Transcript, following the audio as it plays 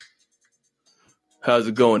How's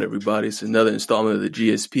it going, everybody? It's another installment of the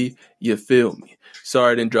GSP. You feel me?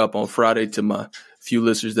 Sorry I didn't drop on Friday to my few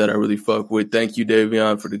listeners that I really fuck with. Thank you,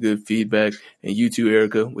 Davion, for the good feedback. And you too,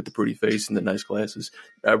 Erica, with the pretty face and the nice glasses.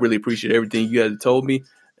 I really appreciate everything you guys have told me.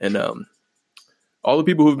 And all the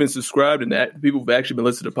people who've been subscribed and the people who've actually been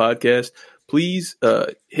listening to the podcast, please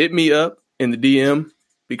hit me up in the DM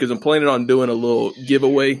because I'm planning on doing a little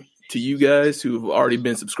giveaway to you guys who have already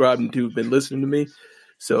been subscribed and who've been listening to me.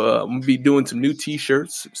 So I'm going to be doing some new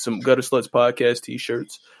T-shirts, some Gutter Sluts podcast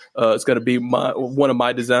T-shirts. It's going to be one of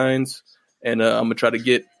my designs, and I'm going to try to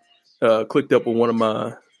get clicked up with one of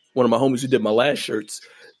my homies who did my last shirts.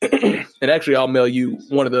 And actually, I'll mail you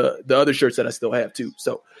one of the other shirts that I still have too.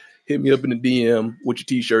 So hit me up in the DM with your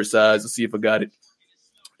T-shirt size. Let's see if I got it,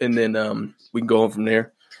 and then we can go on from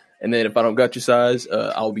there. And then if I don't got your size,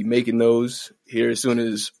 I'll be making those here as soon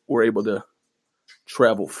as we're able to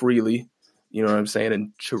travel freely. You know what I'm saying?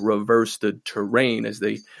 And to reverse the terrain, as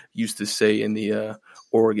they used to say in the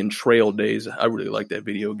Oregon Trail days. I really liked that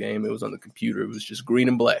video game. It was on the computer. It was just green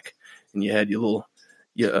and black. And you had your little,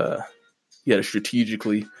 you had to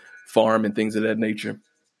strategically farm and things of that nature.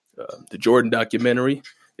 The Jordan documentary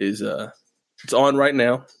is, it's on right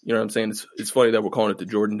now. You know what I'm saying? It's funny that we're calling it the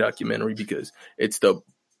Jordan documentary because it's the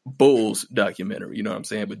Bulls documentary. You know what I'm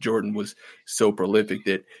saying? But Jordan was so prolific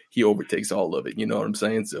that he overtakes all of it. You know what I'm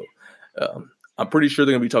saying? So, I'm pretty sure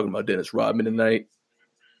they're going to be talking about Dennis Rodman tonight,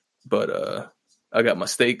 but I got my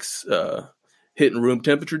steaks hitting room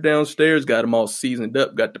temperature downstairs, got them all seasoned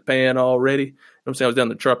up, got the pan all ready. You know what I'm saying? I was down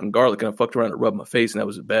there chopping garlic and I fucked around and rubbed my face, and that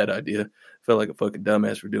was a bad idea. Felt like a fucking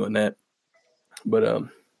dumbass for doing that. But,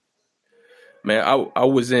 man, I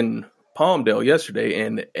was in Palmdale yesterday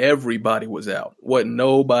and everybody was out. Wasn't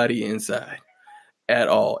nobody inside at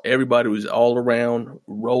all. Everybody was all around,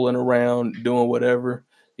 rolling around, doing whatever.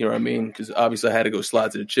 You know what I mean? Because obviously I had to go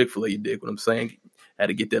slide to the Chick-fil-A, you dig what I'm saying? Had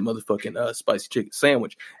to get that motherfucking spicy chicken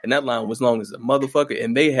sandwich. And that line was long as a motherfucker.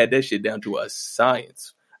 And they had that shit down to a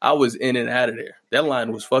science. I was in and out of there. That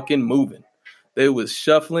line was fucking moving. They was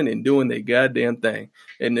shuffling and doing their goddamn thing.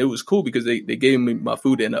 And it was cool because they gave me my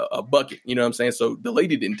food in a bucket. You know what I'm saying? So the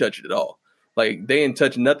lady didn't touch it at all. Like, they didn't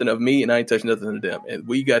touch nothing of me and I ain't touched nothing of them. And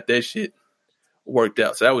we got that shit worked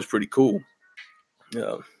out. So that was pretty cool.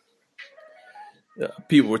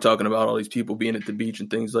 People were talking about all these people being at the beach and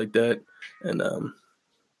things like that. And,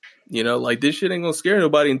 you know, like, this shit ain't going to scare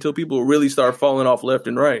nobody until people really start falling off left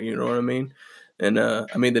and right. You know what I mean? And,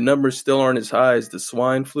 I mean, the numbers still aren't as high as the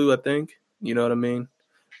swine flu, I think. You know what I mean?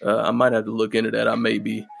 I might have to look into that. I may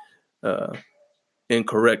be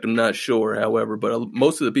incorrect. I'm not sure, however. But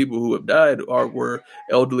most of the people who have died were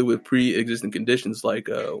elderly with pre-existing conditions like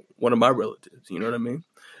one of my relatives. You know what I mean?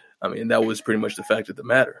 I mean, that was pretty much the fact of the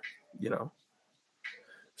matter, you know?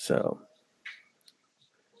 So,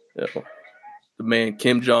 the man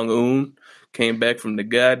Kim Jong-un came back from the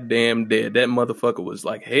goddamn dead. That motherfucker was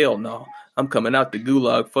like, hell no, I'm coming out the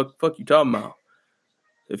gulag. Fuck you talking about?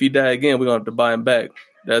 If he die again, we're going to have to buy him back.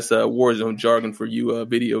 That's Warzone jargon for you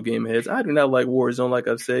video game heads. I do not like Warzone, like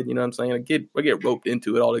I've said. You know what I'm saying? I get roped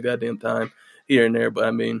into it all the goddamn time here and there. But,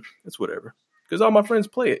 I mean, it's whatever. Because all my friends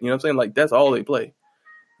play it. You know what I'm saying? Like, that's all they play.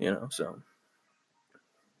 You know, so.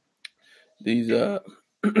 These,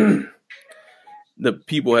 the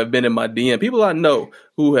people have been in my DM. People I know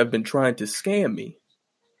who have been trying to scam me.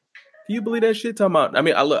 Can you believe that shit? Talking about, I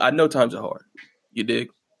mean, I know times are hard. You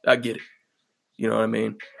dig? I get it. You know what I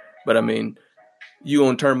mean? But I mean, you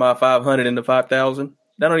gonna turn my 500 into 5,000?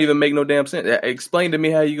 That don't even make no damn sense. Explain to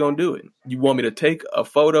me how you gonna do it. You want me to take a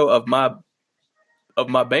photo of my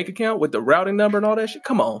bank account with the routing number and all that shit?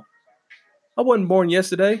 Come on. I wasn't born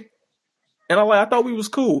yesterday. And I thought we was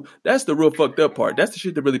cool. That's the real fucked up part. That's the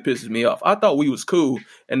shit that really pisses me off. I thought we was cool,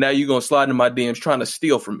 and now you gonna slide into my DMs trying to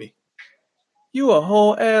steal from me. You a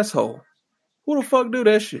whole asshole. Who the fuck do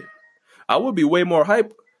that shit? I would be way more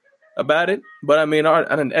hype about it, but I mean, I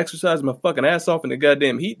didn't exercise my fucking ass off in the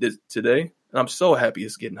goddamn heat today, and I'm so happy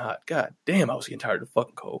it's getting hot. God damn, I was getting tired of the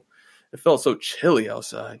fucking cold. It felt so chilly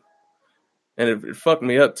outside. And it fucked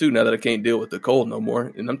me up, too, now that I can't deal with the cold no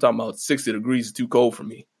more. And I'm talking about 60 degrees is too cold for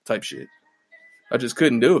me type shit. I just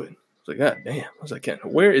couldn't do it. I was like, God damn. I was like,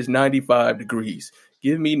 where is 95 degrees?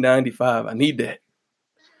 Give me 95. I need that.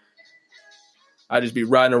 I just be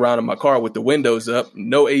riding around in my car with the windows up,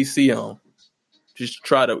 no AC on. Just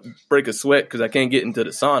try to break a sweat because I can't get into the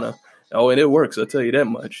sauna. Oh, and it works. I'll tell you that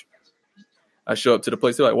much. I show up to the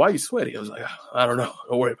place. They're like, why are you sweaty? I was like, I don't know.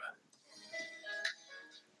 Don't worry about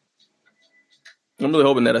it. I'm really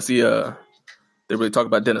hoping that I see they really talk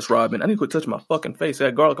about Dennis Rodman. I need to quit touching my fucking face. I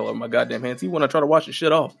had garlic all over my goddamn hands. Even when I try to wash the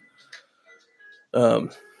shit off.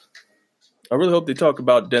 I really hope they talk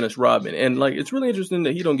about Dennis Rodman. And like, it's really interesting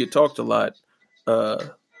that he don't get talked a lot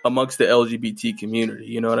amongst the LGBT community.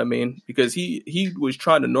 You know what I mean? Because he was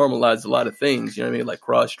trying to normalize a lot of things. You know what I mean? Like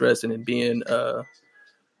cross dressing and being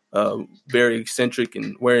very eccentric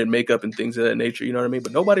and wearing makeup and things of that nature. You know what I mean?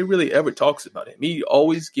 But nobody really ever talks about him. He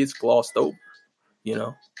always gets glossed over. You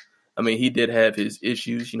know, I mean, he did have his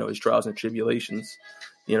issues. You know, his trials and tribulations.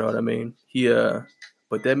 You know what I mean?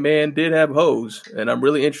 But that man did have hoes, and I'm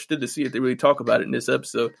really interested to see if they really talk about it in this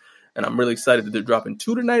episode. And I'm really excited that they're dropping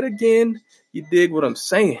 2 tonight again. You dig what I'm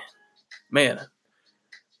saying? Man,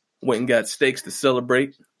 went and got steaks to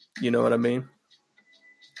celebrate. You know what I mean?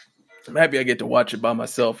 I'm happy I get to watch it by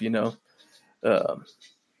myself, you know.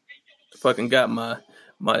 Fucking got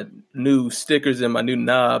my new stickers and my new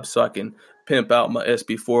knobs so I can pimp out my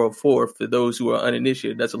SP404. For those who are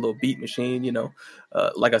uninitiated, that's a little beat machine, you know.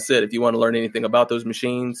 Like I said, if you want to learn anything about those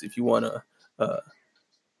machines, if you want to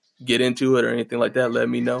get into it or anything like that, let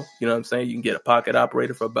me know. You know what I'm saying? You can get a pocket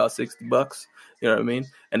operator for about $60. You know what I mean?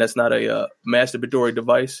 And that's not a masturbatory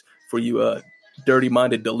device for you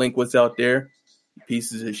dirty-minded delinquents out there,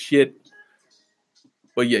 pieces of shit.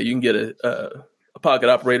 But yeah, you can get a pocket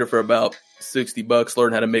operator for about $60.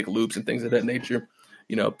 Learn how to make loops and things of that nature.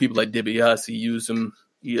 You know, people like DiBiase use them.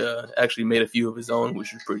 He actually made a few of his own,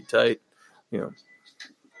 which is pretty tight. You know,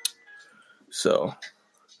 so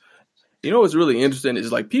you know what's really interesting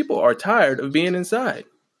is like people are tired of being inside.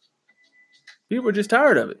 People are just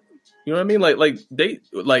tired of it. You know what I mean?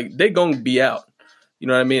 They gonna be out. You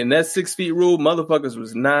know what I mean? And that 6 feet rule, motherfuckers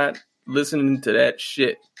was not listening to that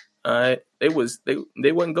shit. All right, they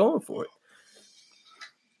wasn't going for it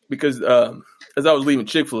because as I was leaving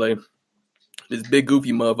Chick-fil-A, this big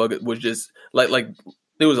goofy motherfucker was just like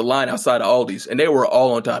there was a line outside of Aldi's and they were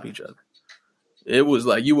all on top of each other. It was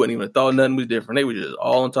like you wouldn't even have thought nothing was different. They were just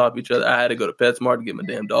all on top of each other. I had to go to PetSmart to get my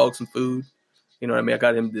damn dog some food. You know what I mean? I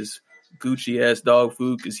got him this Gucci ass dog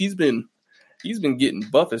food because he's been getting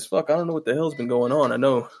buff as fuck. I don't know what the hell's been going on. I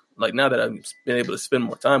know, like, now that I've been able to spend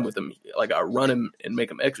more time with him, like, I run him and make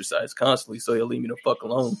him exercise constantly so he'll leave me the fuck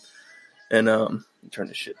alone. And turn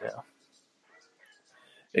this shit down.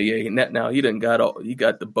 Yeah, now he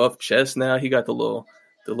got the buff chest now. He got the little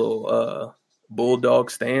bulldog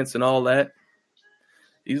stance and all that.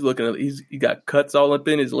 He got cuts all up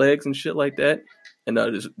in his legs and shit like that. And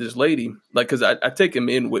this lady, like, cause I take him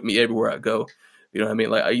in with me everywhere I go. You know what I mean?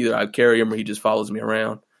 Like I carry him or he just follows me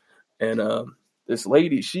around. And this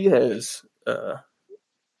lady, she has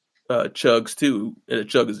Chugs too. And a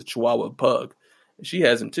Chug is a Chihuahua pug. And she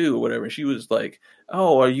has him too or whatever. And she was like,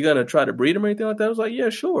 "Oh, are you gonna try to breed him or anything like that?" I was like, "Yeah,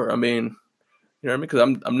 sure." I mean, you know what I mean? Because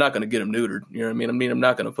I'm not gonna get him neutered. You know what I mean? I'm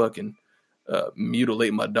not gonna fucking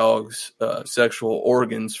mutilate my dog's sexual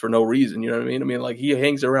organs for no reason. You know what I mean? I mean, like, he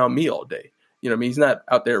hangs around me all day. You know what I mean? He's not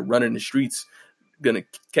out there running the streets gonna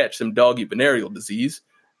catch some doggy venereal disease.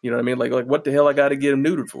 You know what I mean? Like what the hell I gotta get him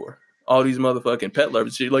neutered for? All these motherfucking pet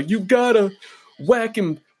lovers shit. Like, you gotta whack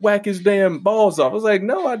his damn balls off. I was like,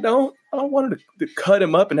 no, I don't. I don't want to cut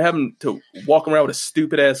him up and have him to walk around with a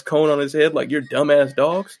stupid ass cone on his head like your dumb ass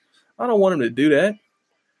dogs. I don't want him to do that.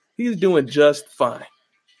 He's doing just fine.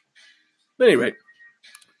 But anyway,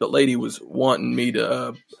 the lady was wanting me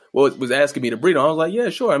to, was asking me to breed him. I was like, yeah,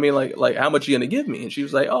 sure. I mean, like how much you gonna give me? And she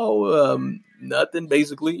was like, nothing,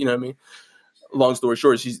 basically. You know what I mean? Long story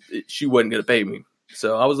short, she wasn't gonna pay me.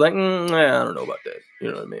 So I was like, I don't know about that. You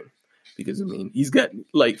know what I mean? Because I mean, he's got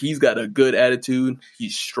a good attitude.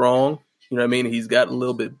 He's strong. You know what I mean? He's got a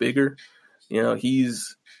little bit bigger. You know,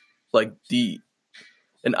 he's like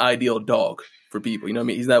an ideal dog for people. You know what I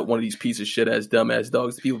mean? He's not one of these piece of shit ass dumb ass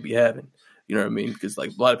dogs that people be having. You know what I mean? Because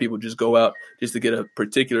like a lot of people just go out just to get a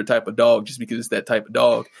particular type of dog just because it's that type of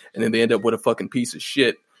dog, and then they end up with a fucking piece of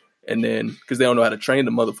shit. And then because they don't know how to train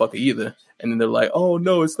the motherfucker either, and then they're like, "Oh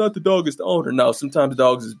no, it's not the dog, it's the owner." No, sometimes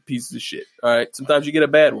dogs is pieces of shit. All right, sometimes you get a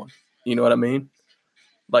bad one. You know what I mean?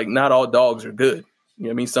 Like, not all dogs are good. You know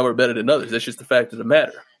what I mean? Some are better than others. That's just the fact of the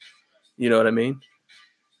matter. You know what I mean?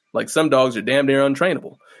 Like, some dogs are damn near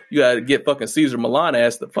untrainable. You gotta get fucking Cesar Millan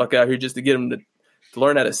ass the fuck out here just to get him to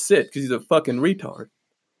learn how to sit because he's a fucking retard.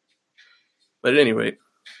 But at any rate,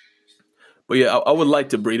 but yeah, I would like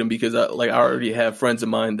to breed him because I already have friends of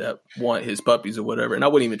mine that want his puppies or whatever, and I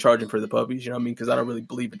wouldn't even charge him for the puppies. You know what I mean? Because I don't really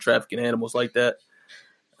believe in trafficking animals like that.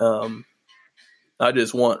 I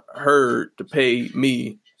just want her to pay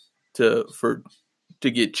me to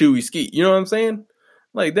get Chewy Skeet. You know what I'm saying?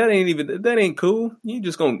 Like, that ain't cool. You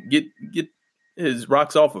just gonna get his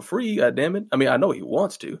rocks off for free, goddammit. I mean, I know he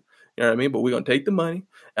wants to. You know what I mean? But we're gonna take the money,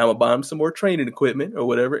 and I'm gonna buy him some more training equipment or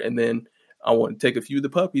whatever, and then I want to take a few of the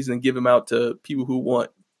puppies and give them out to people who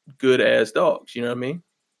want good ass dogs. You know what I mean?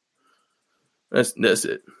 That's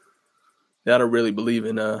it. I don't really believe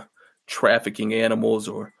in trafficking animals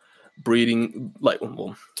or breeding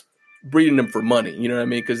breeding them for money. You know what I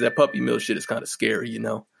mean? Because that puppy mill shit is kind of scary. You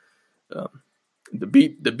know,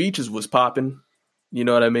 the beaches was popping. You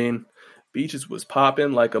know what I mean? Beaches was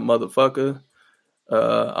popping like a motherfucker.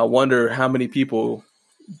 I wonder how many people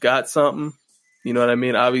got something. You know what I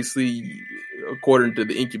mean? Obviously, according to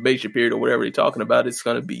the incubation period or whatever they're talking about, it's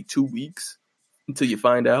going to be 2 weeks until you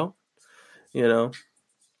find out. You know,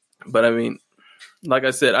 but I mean, like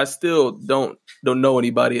I said, I still don't know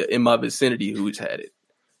anybody in my vicinity who's had it.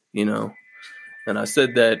 You know, and I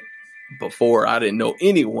said that before. I didn't know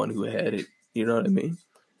anyone who had it. You know what I mean?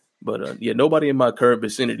 But yeah, nobody in my current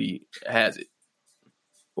vicinity has it,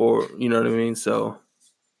 or you know what I mean. So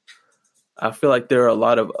I feel like there are a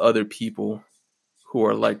lot of other people who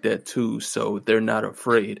are like that too, so they're not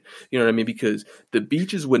afraid. You know what I mean? Because the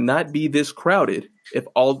beaches would not be this crowded if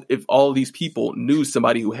all these people knew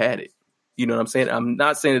somebody who had it. You know what I'm saying? I'm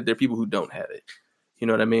not saying that there are people who don't have it. You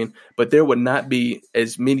know what I mean? But there would not be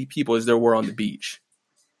as many people as there were on the beach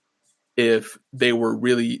if they were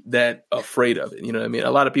really that afraid of it. You know what I mean?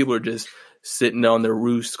 A lot of people are just sitting on their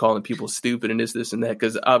roosts calling people stupid and this and that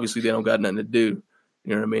because obviously they don't got nothing to do.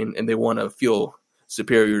 You know what I mean? And they want to feel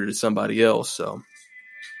superior to somebody else. So,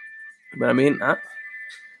 but I mean, what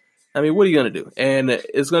are you going to do? And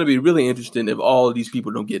it's going to be really interesting if all of these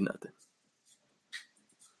people don't get nothing.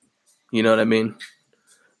 You know what I mean?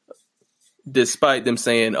 Despite them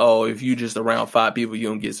saying, oh, if you just around 5 people, you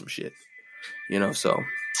don't get some shit. You know, so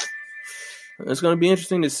it's going to be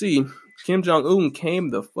interesting to see. Kim Jong-un came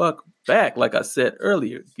the fuck back, like I said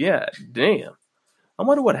earlier. God damn. I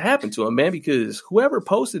wonder what happened to him, man, because whoever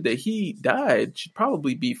posted that he died should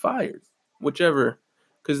probably be fired. Whichever,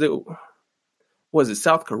 because was it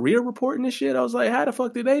South Korea reporting this shit? I was like, how the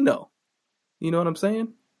fuck did they know? You know what I'm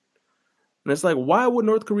saying? And it's like, why would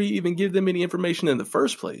North Korea even give them any information in the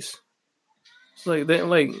first place? It's like,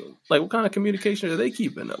 what kind of communication are they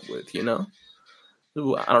keeping up with, you know?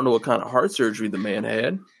 I don't know what kind of heart surgery the man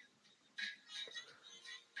had.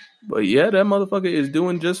 But yeah, that motherfucker is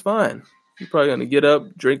doing just fine. He's probably going to get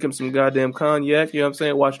up, drink him some goddamn cognac, you know what I'm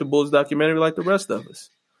saying? Watch the Bulls documentary like the rest of us.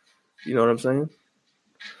 You know what I'm saying?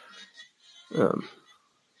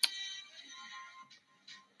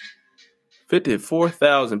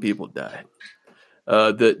 54,000 people died.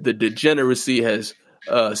 The degeneracy has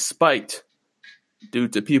spiked due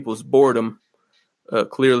to people's boredom.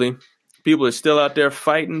 Clearly, people are still out there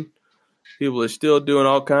fighting. People are still doing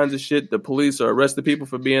all kinds of shit. The police are arresting people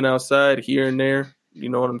for being outside here and there. You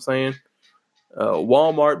know what I'm saying?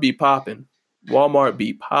 Walmart be popping. Walmart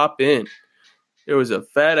be popping. There was a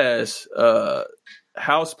fat ass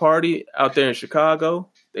house party out there in Chicago.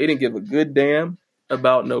 They didn't give a good damn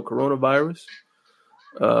about no coronavirus.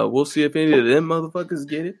 We'll see if any of them motherfuckers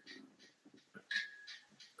get it.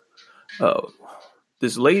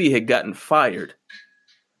 This lady had gotten fired.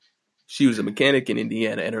 She was a mechanic in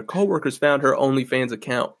Indiana, and her coworkers found her OnlyFans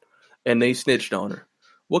account, and they snitched on her.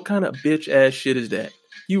 What kind of bitch ass shit is that?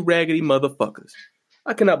 You raggedy motherfuckers.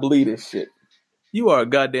 I cannot believe this shit. You are a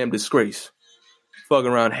goddamn disgrace.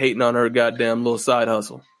 Fucking around hating on her goddamn little side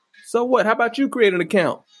hustle. So what? How about you create an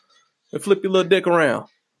account and flip your little dick around?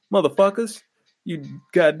 Motherfuckers. You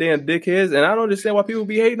goddamn dickheads. And I don't understand why people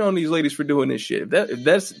be hating on these ladies for doing this shit. If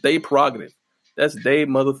that's their prerogative. That's their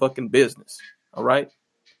motherfucking business. All right?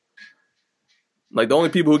 Like, the only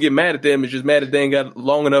people who get mad at them is just mad that they ain't got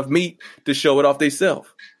long enough meat to show it off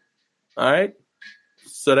theyself. All right?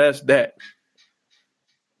 So that's that.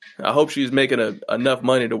 I hope she's making enough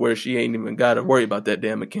money to where she ain't even got to worry about that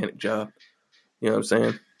damn mechanic job. You know what I'm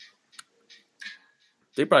saying?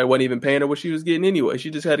 They probably wasn't even paying her what she was getting anyway.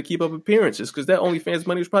 She just had to keep up appearances because that OnlyFans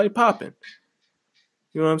money was probably popping.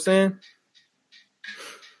 You know what I'm saying?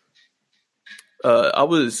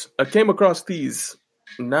 I came across these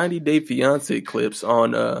 90 Day Fiance clips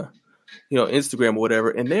on Instagram or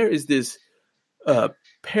whatever, and there is this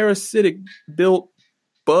parasitic built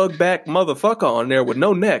bug back motherfucker on there with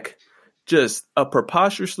no neck, just a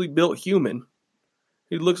preposterously built human.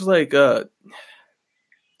 He looks like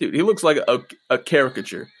he looks like a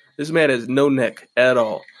caricature. This man has no neck at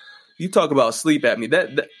all. You talk about sleep apnea.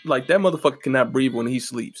 That motherfucker cannot breathe when he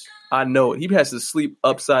sleeps. I know it. He has to sleep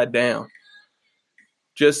upside down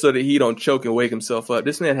just so that he don't choke and wake himself up.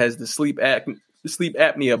 This man has the sleep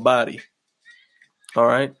apnea body. All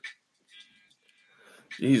right.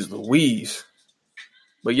 Jeez Louise.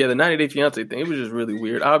 But yeah, the 90 Day Fiance thing, it was just really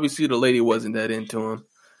weird. Obviously, the lady wasn't that into him.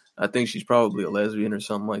 I think she's probably a lesbian or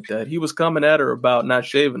something like that. He was coming at her about not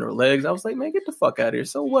shaving her legs. I was like, man, get the fuck out of here.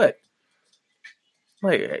 So what?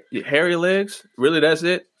 Like, hairy legs? Really, that's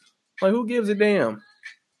it? Like, who gives a damn?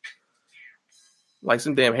 Like,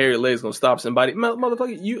 some damn hairy leg's gonna stop somebody.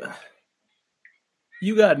 Motherfucker,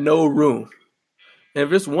 you got no room. And if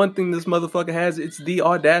there's one thing this motherfucker has, it's the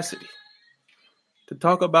audacity to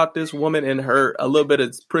talk about this woman and her a little bit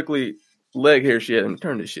of prickly leg hair shit. And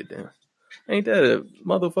turn this shit down. Ain't that a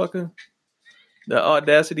motherfucker? The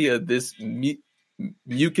audacity of this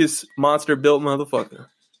mucus monster built motherfucker.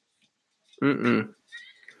 During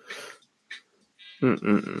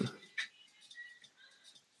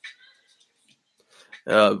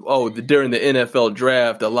the NFL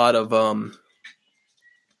draft, a lot of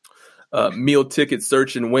meal ticket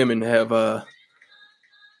searching women have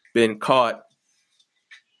been caught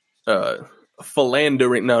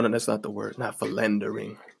philandering. No, that's not the word. Not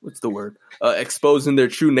philandering. What's the word? Exposing their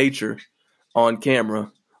true nature on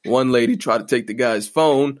camera. One lady tried to take the guy's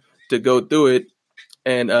phone to go through it,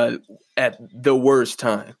 and at the worst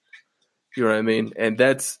time. You know what I mean? And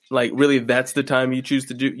that's like, really, that's the time you choose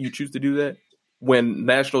to do that? When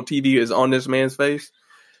national TV is on this man's face?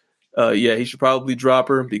 Yeah, he should probably drop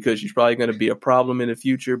her because she's probably going to be a problem in the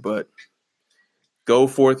future. But go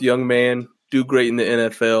forth, young man. Do great in the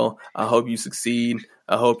NFL. I hope you succeed.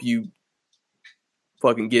 I hope you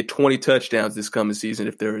fucking get 20 touchdowns this coming season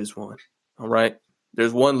if there is one. All right?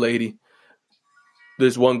 There's one lady.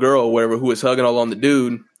 There's one girl or whatever who was hugging all on the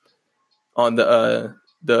dude, on the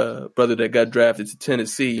brother that got drafted to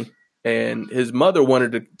Tennessee. And his mother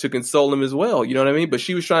wanted to console him as well. You know what I mean? But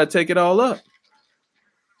she was trying to take it all up.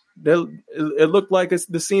 It looked like it's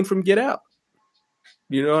the scene from Get Out.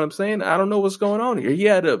 You know what I'm saying? I don't know what's going on here. She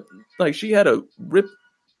had to rip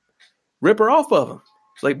her off of him.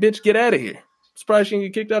 It's like, bitch, get out of here. Surprised she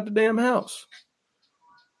didn't get kicked out the damn house.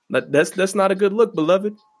 That's not a good look,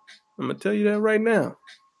 beloved. I'm gonna tell you that right now.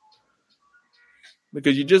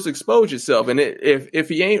 Because you just exposed yourself, and if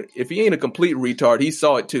he ain't a complete retard, he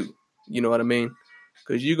saw it too. You know what I mean?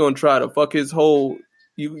 Because you're gonna try to fuck his whole.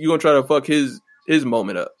 You're gonna try to fuck his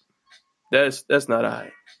moment up. That's not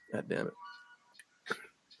alright. God damn it.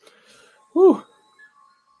 Whew.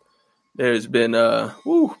 There's been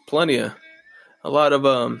plenty of a lot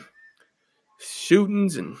of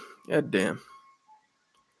shootings and goddamn.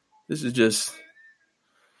 This is just,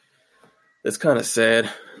 it's kind of sad.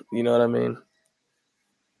 You know what I mean?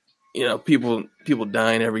 You know, people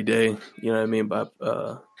dying every day. You know what I mean, by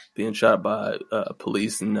being shot by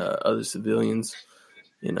police and other civilians.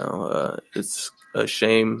 You know, it's a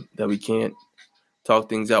shame that we can't talk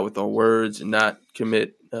things out with our words and not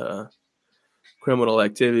commit criminal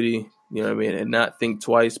activity. You know what I mean, and not think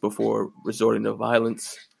twice before resorting to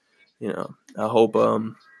violence. You know, I hope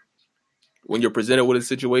when you're presented with a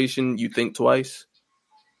situation, you think twice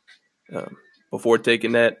before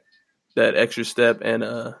taking that extra step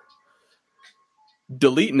and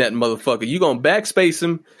deleting that motherfucker. You gonna backspace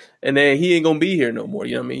him, and then he ain't gonna be here no more.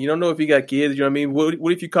 You know what I mean? You don't know if he got kids. You know what I mean?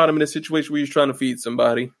 What if you caught him in a situation where he's trying to feed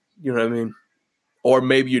somebody? You know what I mean? Or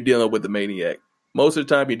maybe you're dealing with a maniac. Most of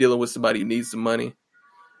the time, you're dealing with somebody who needs some money,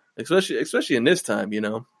 especially in this time. You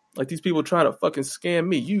know, like these people trying to fucking scam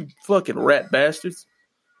me. You fucking rat bastards.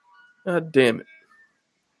 God damn it.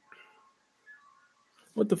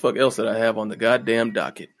 What the fuck else did I have on the goddamn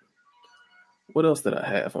docket? What else did I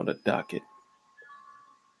have on the docket?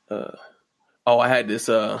 I had this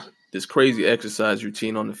crazy exercise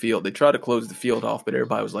routine on the field. They tried to close the field off, but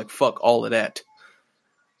everybody was like, fuck all of that.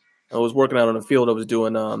 I was working out on the field. I was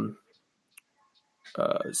doing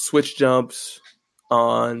switch jumps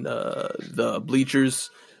on the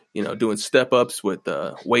bleachers, you know, doing step-ups with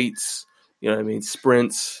weights, you know what I mean,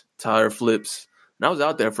 sprints, tire flips. And I was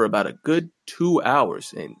out there for about a good 2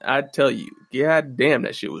 hours. And I tell you, god damn,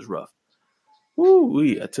 that shit was rough.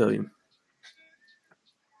 Woo-wee, I tell you.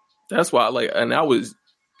 That's why I was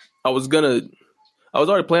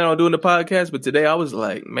already planning on doing the podcast, but today I was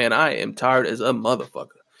like, man, I am tired as a motherfucker.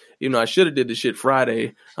 You know, I should have did the shit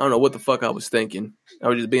Friday. I don't know what the fuck I was thinking. I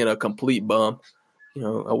was just being a complete bum. You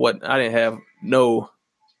know, I didn't have no,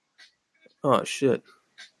 oh shit.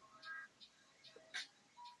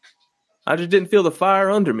 I just didn't feel the fire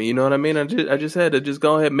under me. You know what I mean? I just had to just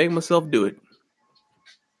go ahead and make myself do it.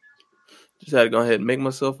 Just had to go ahead and make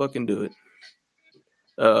myself fucking do it.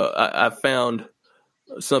 I found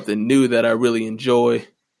something new that I really enjoy.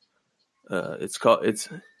 It's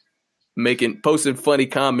posting funny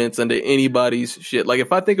comments under anybody's shit. Like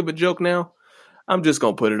if I think of a joke now, I'm just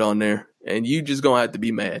gonna put it on there, and you just gonna have to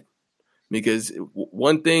be mad because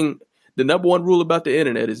one thing, the number one rule about the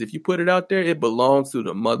internet is if you put it out there, it belongs to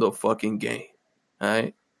the motherfucking game. All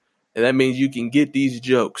right, and that means you can get these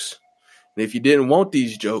jokes. And if you didn't want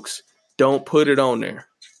these jokes, don't put it on there.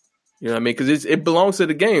 You know what I mean? Because it belongs to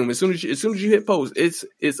the game. As soon as you hit post,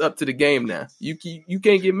 it's up to the game now. You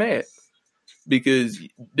can't get mad because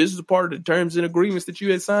this is a part of the terms and agreements that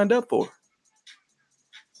you had signed up for.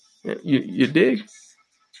 You dig?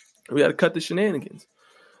 We got to cut the shenanigans.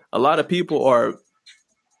 A lot of people are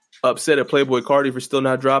upset at Playboi Carti for still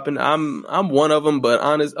not dropping. I'm one of them, but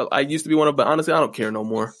I used to be one of them, but honestly, I don't care no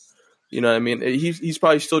more. You know what I mean? He's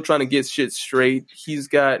probably still trying to get shit straight. He's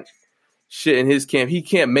got shit in his camp. He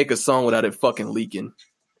can't make a song without it fucking leaking.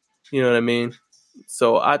 You know what I mean?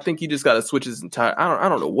 So I think he just got to switch his entire. I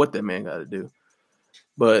don't know what that man got to do,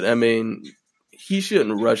 but I mean, he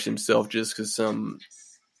shouldn't rush himself just because some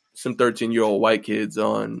 13-year-old white kids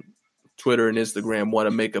on Twitter and Instagram want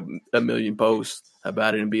to make a million posts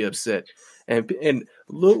about it and be upset. And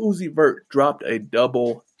Lil Uzi Vert dropped a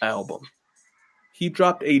double album. He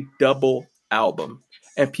dropped a double album,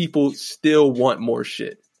 and people still want more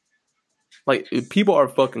shit. Like, people are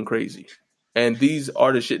fucking crazy. And these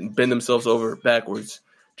artists shouldn't bend themselves over backwards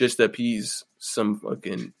just to appease some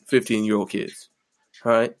fucking 15-year-old kids.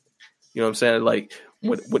 All right? You know what I'm saying? Like,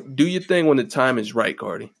 what do your thing when the time is right,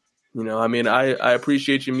 Carti. You know, I mean, I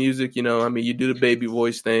appreciate your music. You know, I mean, you do the baby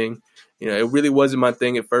voice thing. You know, it really wasn't my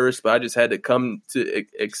thing at first, but I just had to come to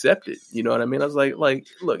accept it. You know what I mean? I was like,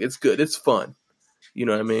 look, it's good. It's fun. You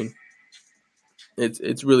know what I mean?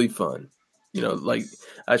 It's really fun. You know, like,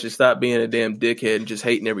 I should stop being a damn dickhead and just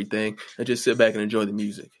hating everything and just sit back and enjoy the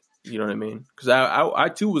music. You know what I mean? Because I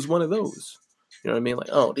too was one of those. You know what I mean? Like,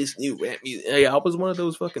 oh, this new rap music. Hey, I was one of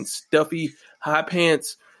those fucking stuffy high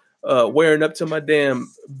pants wearing up to my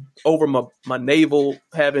damn over my navel,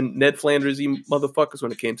 having Ned Flanders-y motherfuckers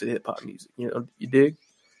when it came to hip hop music. You know, you dig?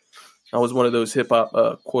 I was one of those hip hop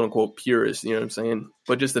quote unquote purists. You know what I'm saying?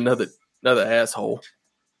 But just another asshole,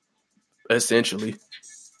 essentially.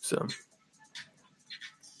 So,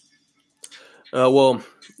 well,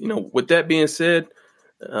 you know, with that being said,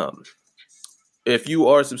 if you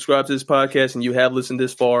are subscribed to this podcast and you have listened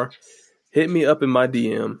this far, hit me up in my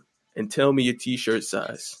DM and tell me your t-shirt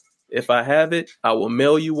size. If I have it, I will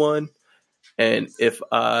mail you one. And if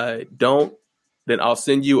I don't, then I'll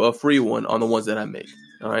send you a free one on the ones that I make.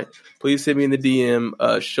 All right. Please hit me in the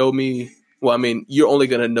DM. Show me. Well, I mean, you're only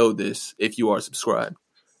going to know this if you are subscribed.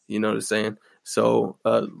 You know what I'm saying? So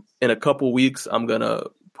in a couple weeks, I'm going to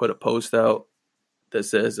put a post out that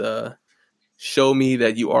says, show me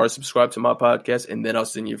that you are subscribed to my podcast, and then I'll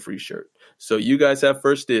send you a free shirt. So you guys have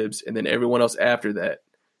first dibs, and then everyone else after that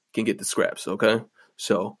can get the scraps. Okay.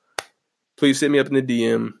 So please hit me up in the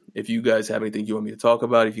DM if you guys have anything you want me to talk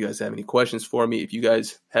about, if you guys have any questions for me, if you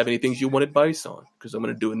guys have any things you want advice on, because I'm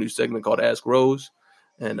going to do a new segment called Ask Rose,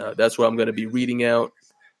 and that's where I'm going to be reading out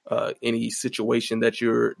any situation that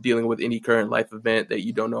you're dealing with, any current life event that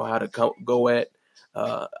you don't know how to go at.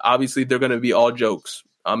 Obviously, they're going to be all jokes.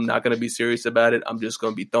 I'm not going to be serious about it. I'm just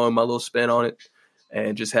going to be throwing my little spin on it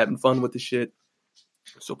and just having fun with the shit.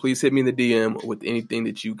 So please hit me in the DM with anything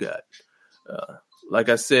that you got. Like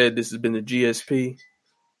I said, this has been the GSP.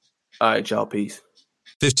 All right, y'all. Peace.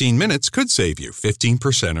 15 minutes could save you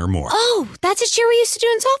 15% or more. Oh, that's a cheer we used to do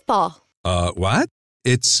in softball. What?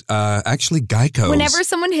 It's actually Geico. Whenever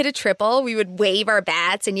someone hit a triple, we would wave our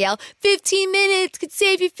bats and yell, 15 minutes could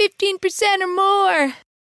save you 15% or more.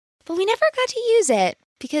 But we never got to use it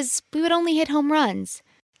because we would only hit home runs.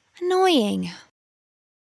 Annoying.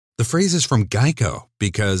 The phrase is from Geico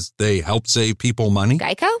because they help save people money.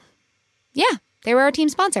 Geico? Yeah, they were our team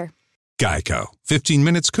sponsor. Geico. 15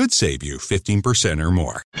 minutes could save you 15% or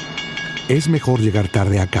more. Es mejor llegar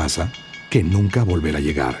tarde a casa que nunca volver a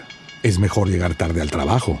llegar. Es mejor llegar tarde al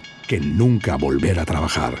trabajo que nunca volver a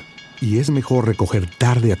trabajar. Y es mejor recoger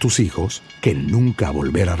tarde a tus hijos que nunca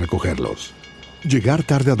volver a recogerlos. Llegar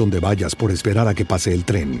tarde a donde vayas por esperar a que pase el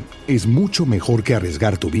tren es mucho mejor que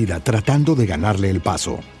arriesgar tu vida tratando de ganarle el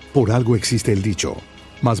paso. Por algo existe el dicho,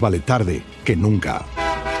 más vale tarde que nunca.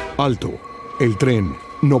 Alto, el tren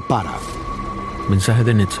no para. Mensaje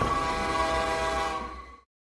de Nitsa.